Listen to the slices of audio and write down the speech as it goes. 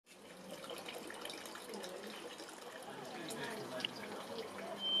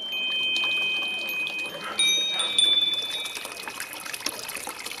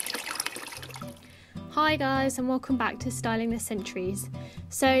Hi guys, and welcome back to Styling the Centuries.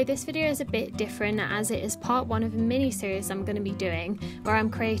 So this video is a bit different as it is part one of a mini series I'm going to be doing where I'm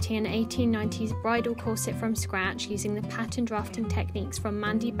creating an 1890s bridal corset from scratch using the pattern drafting techniques from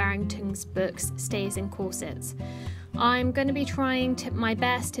Mandy Barrington's books Stays and Corsets. I'm going to be trying my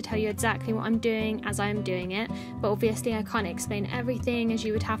best to tell you exactly what I'm doing as I am doing it, but obviously I can't explain everything as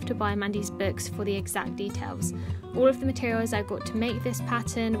you would have to buy Mandy's books for the exact details. All of the materials I got to make this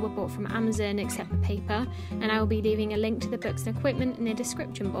pattern were bought from Amazon except the paper, and I will be leaving a link to the books and equipment in the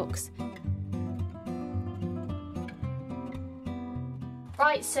description box.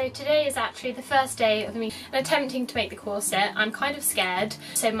 Right, so today is actually the first day of me attempting to make the corset. I'm kind of scared,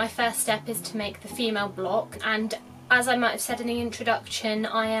 so my first step is to make the female block, and as I might have said in the introduction,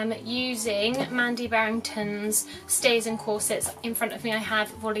 I am using Mandy Barrington's Stays and Corsets. In front of me I have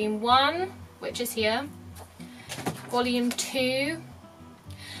volume 1, which is here, volume 2,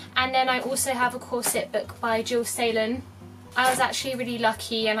 and then I also have a corset book by Jill Salon. I was actually really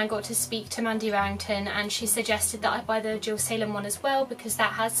lucky and I got to speak to Mandy Barrington, and she suggested that I buy the Jill Salon one as well because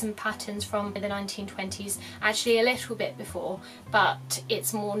that has some patterns from the 1920s, actually a little bit before, but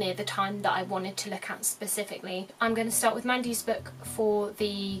it's more near the time that I wanted to look at specifically. I'm going to start with Mandy's book for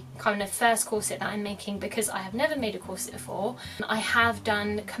the kind of first corset that I'm making because I have never made a corset before. I have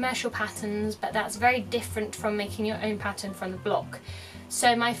done commercial patterns, but that's very different from making your own pattern from the block.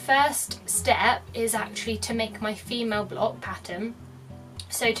 So my first step is actually to make my female block pattern.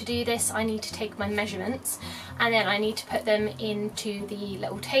 So to do this I need to take my measurements and then I need to put them into the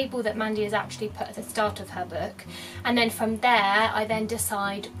little table that Mandy has actually put at the start of her book, and then from there I then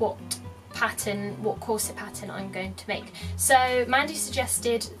decide what corset pattern I'm going to make. So Mandy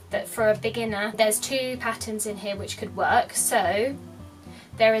suggested that for a beginner there's two patterns in here which could work. So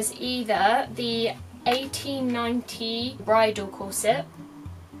there is either the 1890 bridal corset,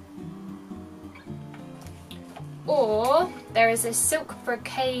 or there is a silk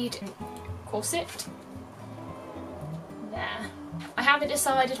brocade corset. There. I haven't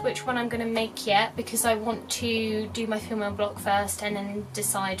decided which one I'm going to make yet because I want to do my female block first and then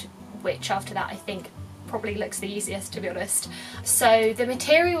decide which after that I think probably looks the easiest, to be honest. So the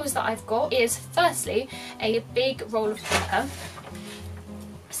materials that I've got is firstly a big roll of paper.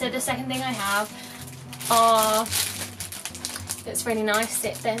 So the second thing I have are, it's really nice,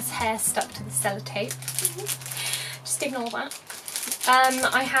 there's hair stuck to the sellotape. Just ignore that.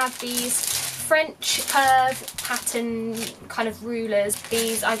 I have these French curve pattern kind of rulers.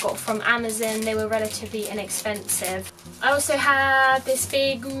 These I got from Amazon, they were relatively inexpensive. I also have this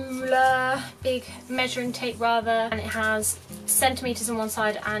big ruler, big measuring tape rather, and it has centimetres on one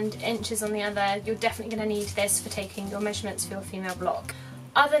side and inches on the other. You're definitely going to need this for taking your measurements for your female block.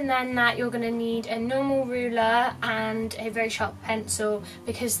 Other than that, you're going to need a normal ruler and a very sharp pencil,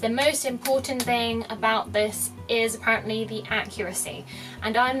 because the most important thing about this is apparently the accuracy,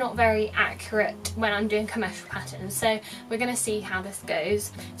 and I'm not very accurate when I'm doing commercial patterns, so we're going to see how this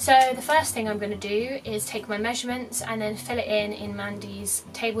goes. So the first thing I'm going to do is take my measurements and then fill it in Mandy's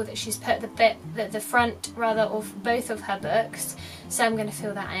table that she's put the front rather of both of her books, so I'm going to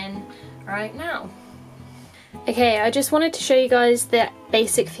fill that in right now. Okay, I just wanted to show you guys the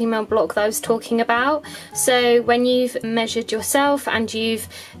basic female block that I was talking about. So when you've measured yourself and you've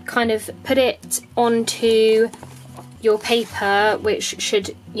kind of put it onto your paper, which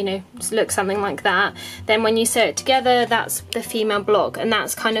should, you know, look something like that, then when you sew it together, that's the female block, and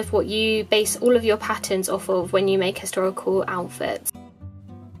that's kind of what you base all of your patterns off of when you make historical outfits.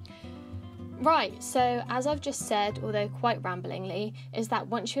 Right, so as I've just said, although quite ramblingly, is that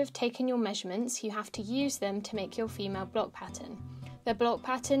once you have taken your measurements, you have to use them to make your female block pattern. The block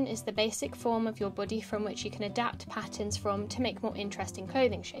pattern is the basic form of your body from which you can adapt patterns from to make more interesting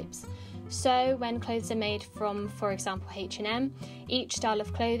clothing shapes. So when clothes are made from, for example, H&M, each style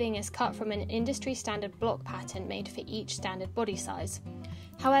of clothing is cut from an industry standard block pattern made for each standard body size.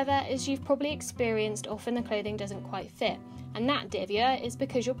 However, as you've probably experienced, often the clothing doesn't quite fit, and that, Divya, is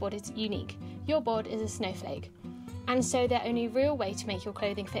because your bod is unique. Your bod is a snowflake. And so the only real way to make your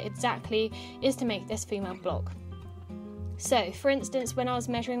clothing fit exactly is to make this female block. So, for instance, when I was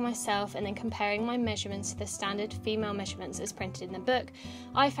measuring myself and then comparing my measurements to the standard female measurements as printed in the book,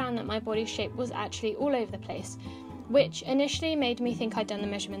 I found that my body shape was actually all over the place, which initially made me think I'd done the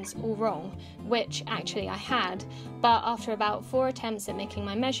measurements all wrong, which actually I had, but after about 4 attempts at making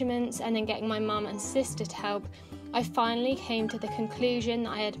my measurements and then getting my mum and sister to help, I finally came to the conclusion that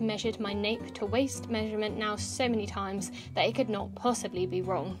I had measured my nape to waist measurement now so many times that it could not possibly be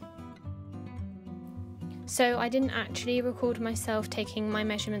wrong. So I didn't actually record myself taking my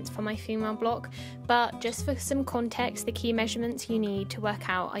measurements for my female block, but just for some context, the key measurements you need to work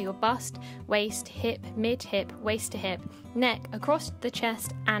out are your bust, waist, hip, mid-hip, waist to hip, neck, across the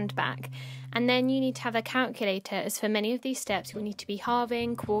chest and back. And then you need to have a calculator, as for many of these steps you'll need to be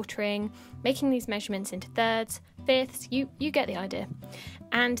halving, quartering, making these measurements into thirds, fifths, you get the idea.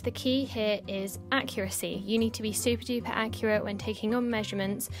 And the key here is accuracy. You need to be super duper accurate when taking on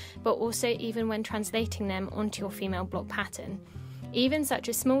measurements, but also even when translating them onto your female block pattern. Even such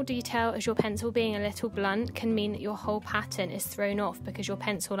a small detail as your pencil being a little blunt can mean that your whole pattern is thrown off because your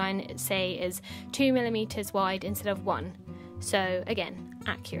pencil line, say, is 2mm wide instead of 1. So again,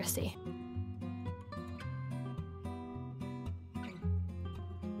 accuracy.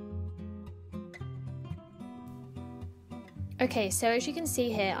 Okay, so as you can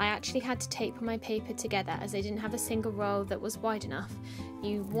see here, I actually had to tape my paper together as I didn't have a single roll that was wide enough.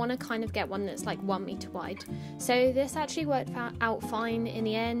 You want to kind of get one that's like 1 meter wide. So this actually worked out fine in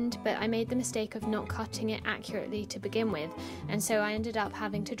the end, but I made the mistake of not cutting it accurately to begin with, and so I ended up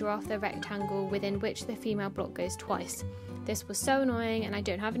having to draw off the rectangle within which the female block goes twice. This was so annoying, and I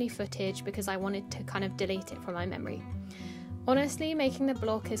don't have any footage because I wanted to kind of delete it from my memory. Honestly, making the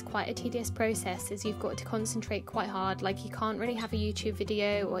block is quite a tedious process as you've got to concentrate quite hard, like you can't really have a YouTube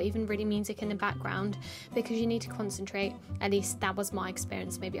video or even really music in the background because you need to concentrate. At least that was my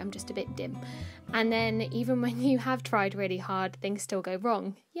experience, maybe I'm just a bit dim. And then even when you have tried really hard, things still go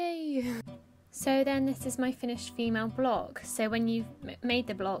wrong. Yay! So then this is my finished female block. So when you've made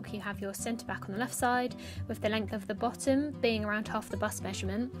the block, you have your centre back on the left side with the length of the bottom being around half the bust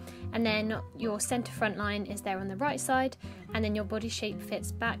measurement, and then your centre front line is there on the right side, and then your body shape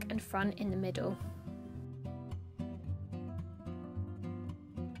fits back and front in the middle.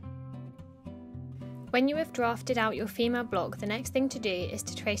 When you have drafted out your female block, the next thing to do is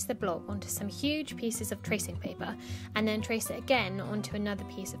to trace the block onto some huge pieces of tracing paper and then trace it again onto another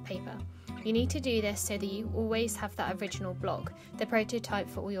piece of paper. You need to do this so that you always have that original block, the prototype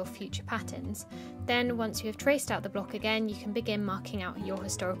for all your future patterns. Then once you have traced out the block again, you can begin marking out your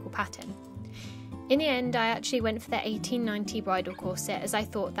historical pattern. In the end, I actually went for the 1890 bridal corset as I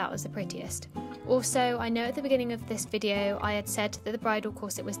thought that was the prettiest. Also, I know at the beginning of this video I had said that the bridal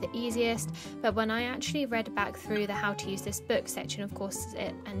corset was the easiest, but when I actually read back through the how to use this book section of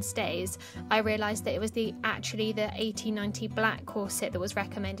corset and stays, I realised that it was actually the 1890 black corset that was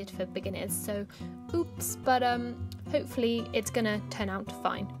recommended for beginners, so oops, but hopefully it's gonna turn out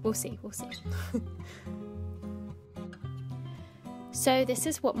fine. We'll see. So this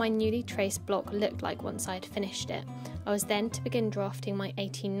is what my newly traced block looked like once I had finished it. I was then to begin drafting my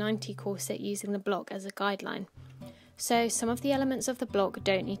 1890 corset using the block as a guideline. So some of the elements of the block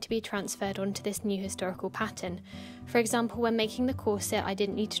don't need to be transferred onto this new historical pattern. For example, when making the corset, I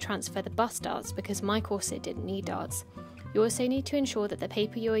didn't need to transfer the bust darts because my corset didn't need darts. You also need to ensure that the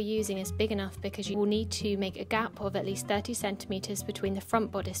paper you are using is big enough because you will need to make a gap of at least 30 centimeters between the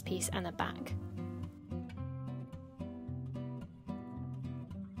front bodice piece and the back.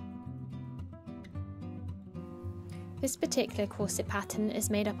 This particular corset pattern is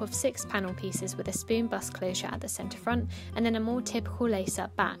made up of 6 panel pieces with a spoon bust closure at the centre front and then a more typical lace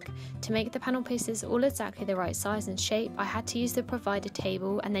up back. To make the panel pieces all exactly the right size and shape, I had to use the provided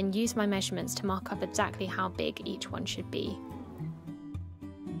table and then use my measurements to mark up exactly how big each one should be.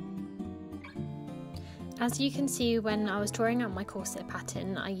 As you can see, when I was drawing out my corset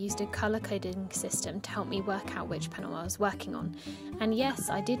pattern, I used a colour coding system to help me work out which panel I was working on. And yes,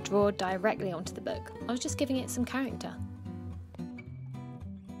 I did draw directly onto the book. I was just giving it some character.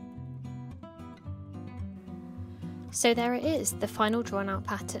 So there it is, the final drawn out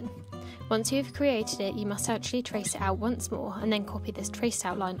pattern. Once you've created it, you must actually trace it out once more and then copy this traced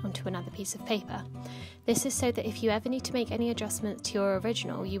outline onto another piece of paper. This is so that if you ever need to make any adjustments to your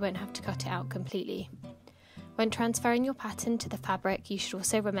original, you won't have to cut it out completely. When transferring your pattern to the fabric, you should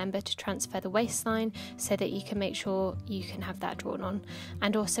also remember to transfer the waistline so that you can make sure you can have that drawn on,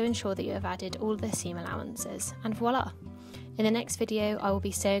 and also ensure that you have added all the seam allowances, and voila! In the next video, I will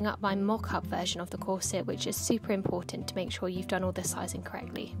be sewing up my mock-up version of the corset, which is super important to make sure you've done all the sizing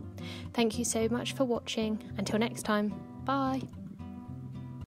correctly. Thank you so much for watching. Until next time, bye!